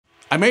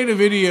I made a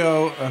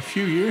video a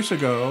few years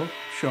ago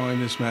showing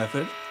this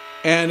method,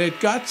 and it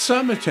got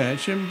some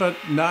attention, but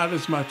not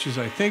as much as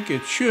I think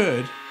it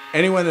should.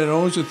 Anyone that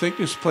owns a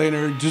thickness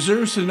planer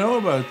deserves to know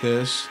about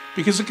this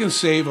because it can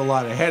save a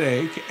lot of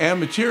headache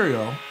and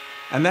material,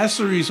 and that's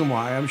the reason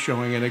why I'm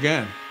showing it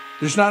again.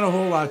 There's not a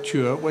whole lot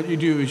to it. What you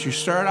do is you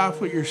start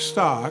off with your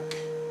stock,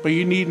 but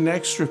you need an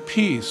extra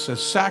piece, a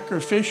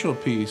sacrificial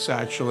piece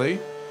actually,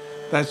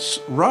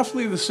 that's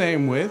roughly the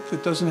same width.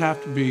 It doesn't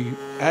have to be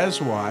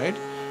as wide,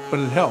 but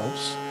it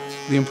helps.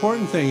 The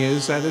important thing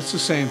is that it's the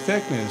same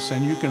thickness,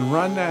 and you can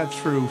run that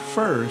through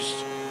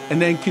first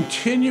and then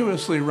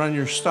continuously run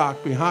your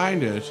stock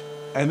behind it,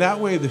 and that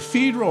way the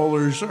feed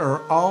rollers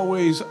are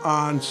always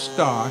on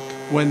stock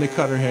when the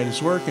cutter head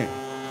is working.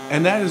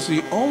 And that is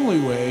the only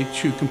way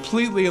to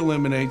completely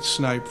eliminate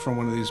snipe from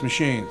one of these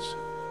machines.